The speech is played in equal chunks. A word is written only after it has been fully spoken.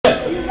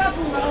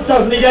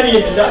doesn't need any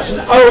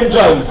introduction, Owen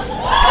Jones.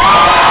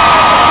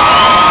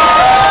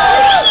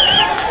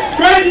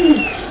 Friends,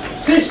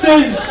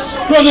 sisters,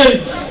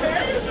 brothers,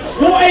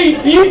 what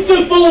a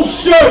beautiful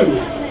show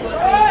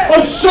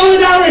of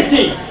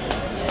solidarity,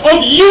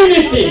 of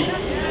unity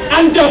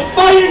and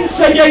defiance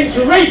against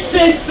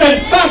racists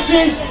and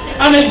fascists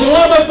and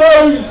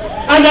Islamophobes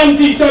and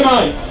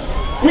anti-Semites.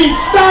 We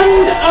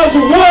stand as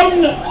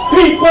one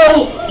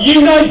people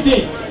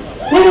united.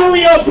 Whether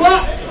we are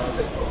black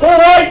or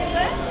white,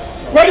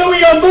 whether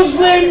we are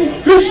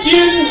Muslim,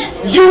 Christian,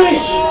 Jewish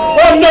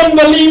or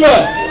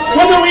non-believer,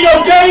 whether we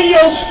are gay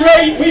or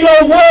straight, we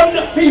are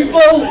one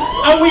people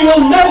and we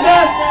will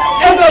never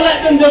ever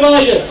let them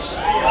divide us.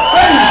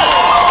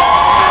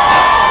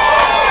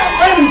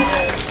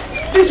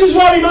 Friends, this is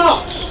why we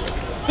march.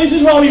 This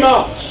is why we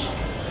march.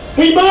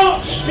 We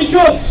march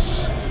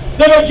because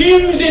there are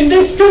Jews in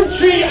this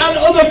country and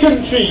other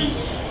countries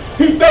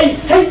who face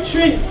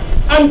hatred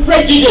and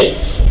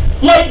prejudice,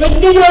 like the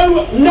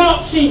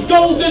neo-Nazi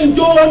Golden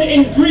Dawn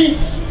in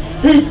Greece,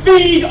 who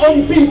feed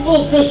on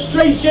people's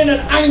frustration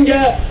and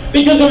anger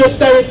because of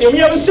austerity. And we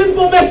have a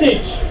simple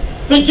message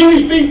for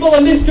Jewish people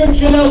in this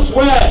country and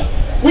elsewhere.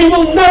 We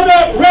will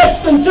never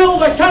rest until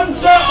the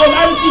cancer of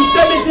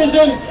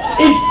anti-Semitism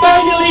is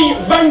finally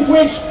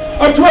vanquished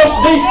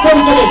across this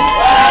continent.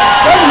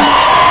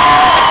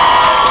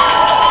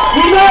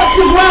 We march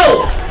as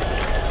well.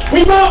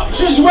 We march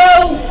as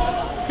well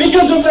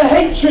because of the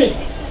hatred,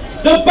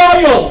 the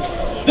bile,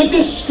 the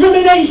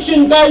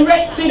discrimination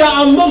directed at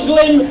our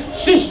Muslim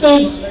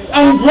sisters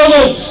and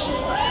brothers.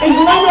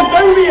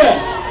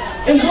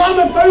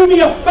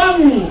 Islamophobia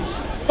fanned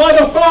by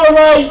the far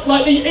right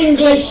like the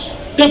English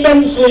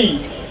Defence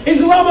League.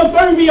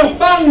 Islamophobia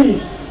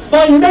fanned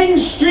by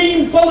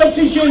mainstream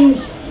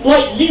politicians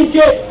like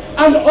UKIP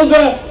and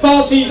other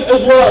parties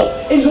as well.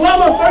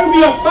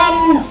 Islamophobia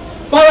fanned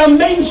by a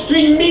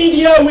mainstream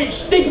media which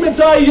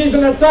stigmatises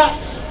and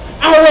attacks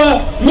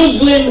our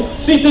Muslim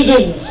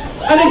citizens.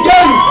 And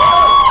again,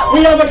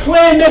 we have a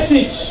clear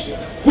message.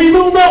 We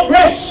will not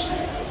rest.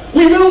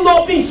 We will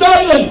not be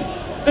silent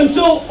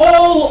until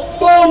all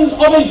forms of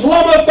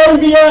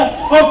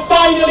Islamophobia are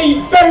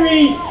finally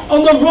buried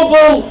on the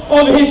rubble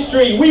of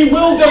history. We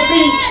will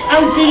defeat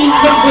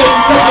anti-Muslim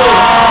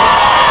prejudice.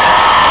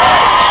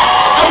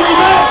 And we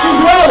march as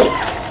well.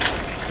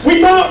 We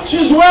march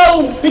as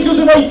well because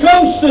of a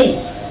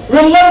constant,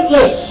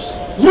 relentless,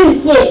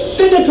 ruthless,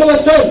 cynical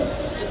attempt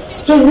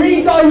to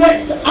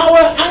redirect our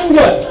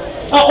anger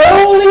at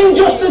all the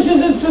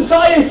injustices in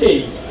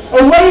society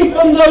away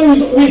from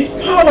those with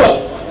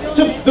power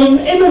to the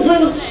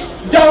immigrants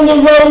down the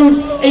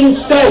road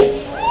instead.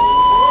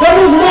 There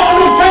is not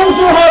enough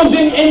council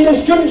housing in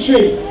this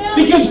country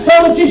because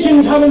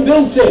politicians haven't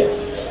built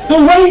it. The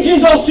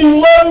wages are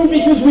too low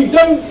because we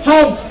don't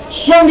have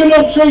strong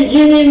enough trade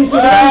unions for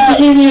the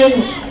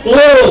anti-union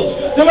laws.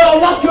 There are a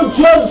lack of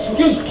jobs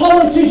because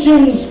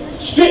politicians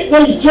strip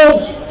those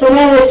jobs from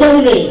our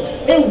economy.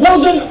 It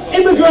wasn't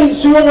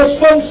immigrants who are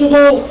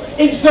responsible,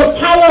 it's the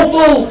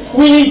powerful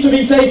we need to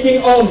be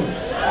taking on.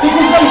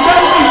 Because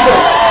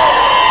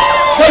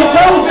they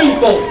tell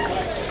people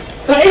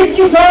that if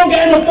you can't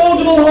get an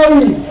affordable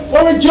home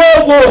or a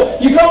job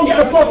or you can't get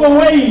a proper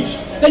wage,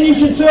 then you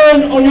should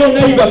turn on your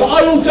neighbour. But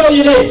I will tell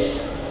you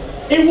this,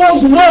 it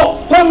was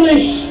not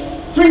Polish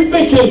fruit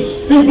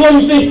pickers who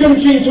plunged this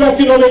country into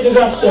economic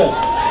disaster.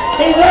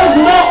 It was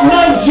not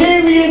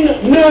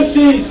Nigerian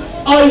nurses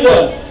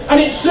either. And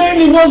it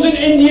certainly wasn't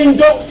Indian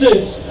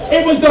doctors.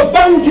 It was the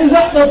bankers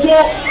at the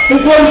top who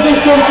plunged this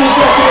country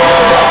into economic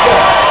disaster.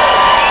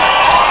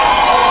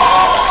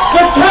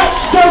 The tax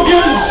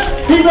dodgers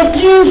who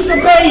refused to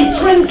pay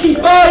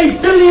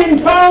 £25 billion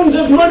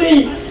of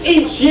money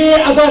each year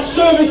as our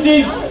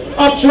services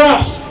are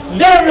trashed.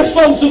 They're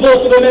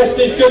responsible for the mess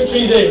this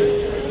country's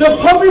in. The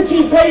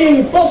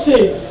poverty-paying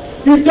bosses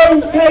who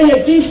don't pay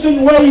a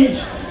decent wage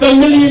for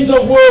millions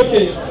of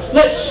workers.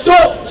 Let's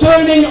stop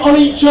turning on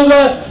each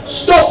other,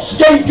 stop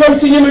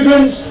scapegoating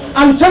immigrants,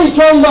 and take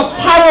on the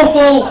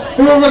powerful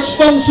who are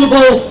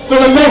responsible for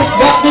the mess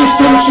that this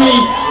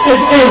country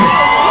is in.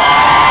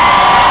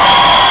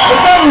 But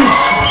friends,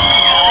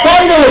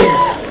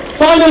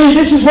 finally,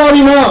 this is why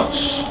we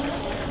march.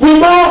 We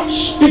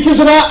march because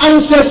of our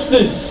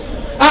ancestors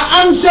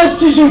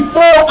who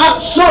fought at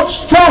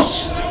such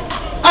cost,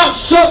 at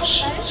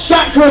such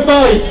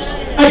sacrifice,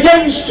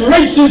 against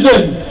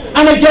racism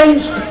and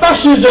against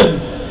fascism.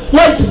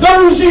 Like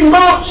those who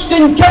marched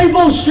in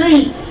Cable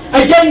Street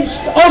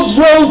against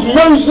Oswald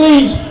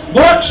Mosley's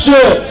black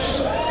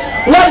shirts.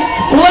 Like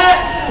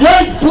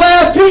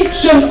Blair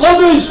Peach and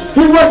others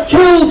who were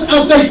killed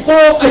as they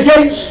fought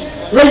against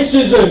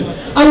racism.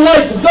 And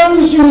like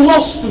those who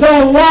lost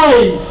their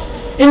lives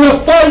in the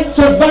fight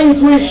to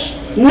vanquish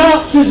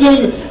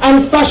Nazism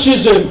and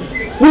fascism.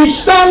 We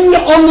stand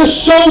on the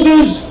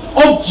shoulders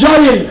of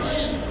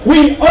giants.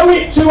 We owe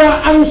it to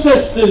our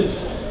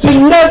ancestors to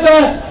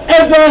never,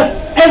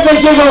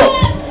 ever give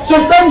up.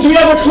 So friends, we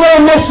have a clear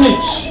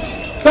message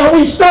that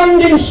we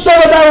stand in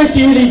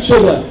solidarity with each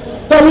other,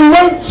 that we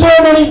won't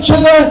turn on each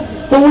other,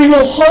 but we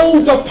will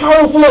hold the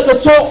powerful at the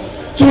top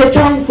to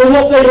account for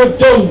what they have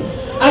done.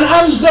 And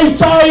as they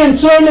try and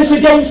turn us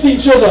against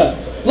each other,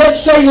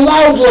 let's say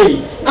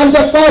loudly and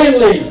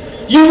defiantly,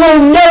 you will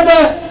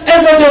never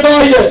ever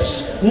divide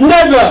us.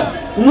 Never,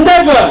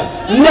 never,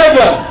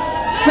 never.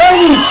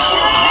 Friends,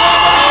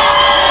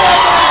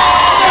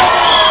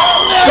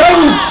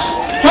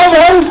 have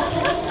hope,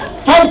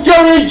 have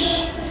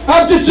courage,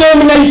 have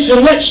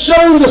determination. Let's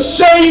show the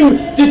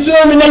same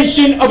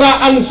determination of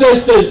our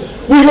ancestors.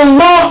 We will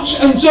march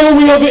until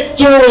we are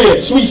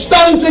victorious. We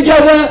stand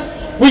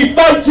together, we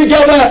fight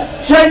together.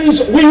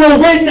 Friends, we will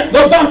win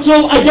the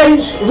battle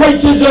against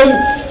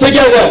racism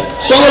together.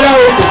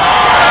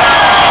 Solidarity.